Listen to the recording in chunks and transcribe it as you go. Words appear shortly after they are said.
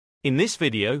In this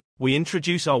video, we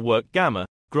introduce our work Gamma,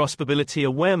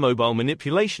 Graspability-Aware Mobile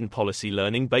Manipulation Policy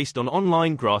Learning based on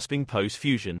online grasping pose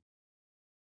fusion.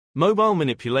 Mobile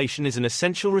manipulation is an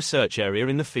essential research area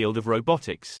in the field of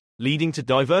robotics, leading to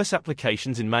diverse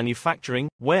applications in manufacturing,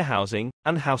 warehousing,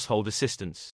 and household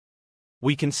assistance.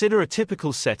 We consider a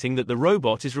typical setting that the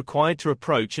robot is required to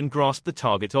approach and grasp the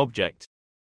target object.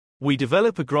 We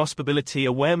develop a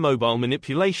graspability-aware mobile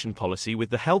manipulation policy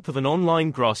with the help of an online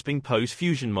grasping pose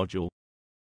fusion module.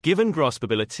 Given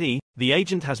graspability, the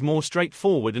agent has more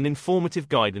straightforward and informative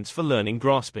guidance for learning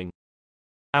grasping.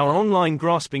 Our online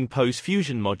grasping pose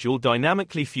fusion module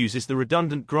dynamically fuses the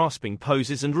redundant grasping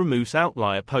poses and removes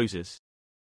outlier poses.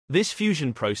 This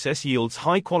fusion process yields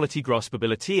high-quality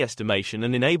graspability estimation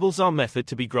and enables our method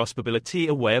to be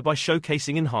graspability-aware by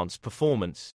showcasing enhanced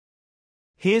performance.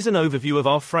 Here's an overview of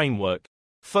our framework.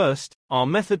 First, our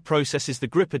method processes the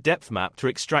gripper depth map to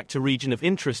extract a region of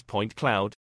interest point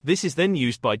cloud. This is then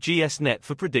used by GSNet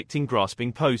for predicting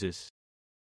grasping poses.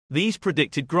 These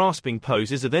predicted grasping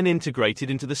poses are then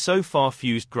integrated into the so far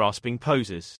fused grasping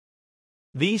poses.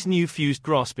 These new fused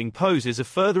grasping poses are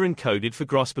further encoded for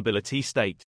graspability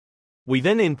state. We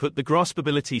then input the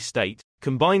graspability state,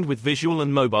 combined with visual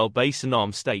and mobile base and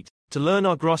arm state, to learn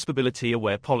our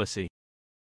graspability-aware policy.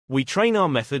 We train our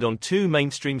method on two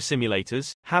mainstream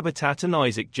simulators, Habitat and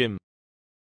Isaac Gym.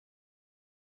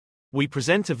 We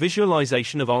present a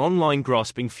visualization of our online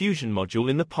grasping fusion module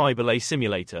in the PyBelay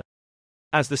simulator.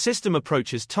 As the system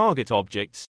approaches target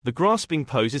objects, the grasping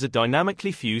poses are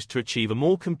dynamically fused to achieve a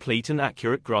more complete and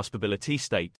accurate graspability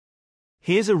state.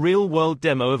 Here's a real-world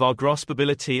demo of our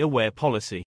graspability-aware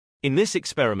policy. In this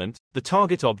experiment, the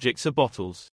target objects are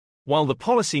bottles. While the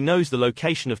policy knows the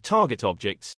location of target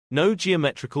objects, no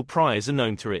geometrical priors are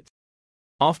known to it.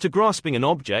 After grasping an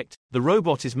object, the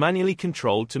robot is manually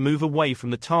controlled to move away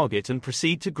from the target and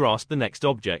proceed to grasp the next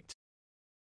object.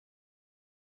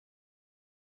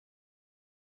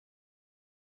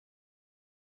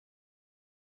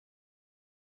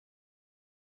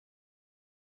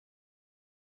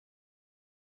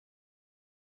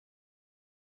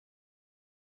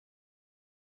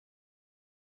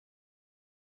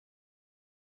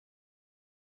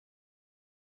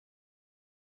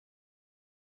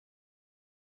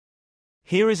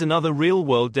 Here is another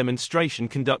real-world demonstration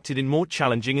conducted in more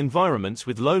challenging environments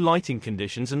with low lighting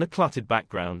conditions and a cluttered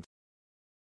background.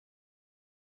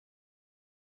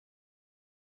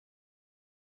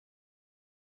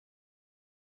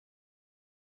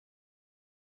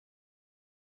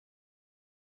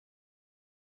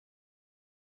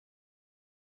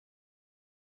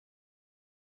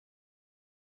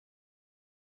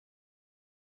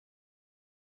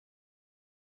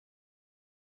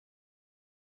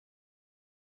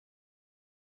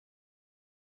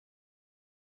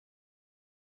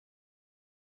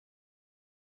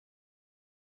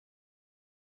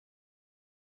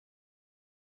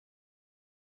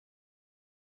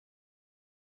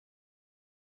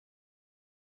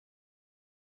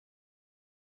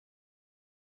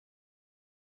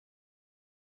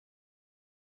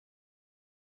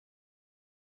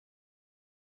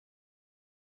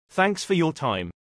 Thanks for your time.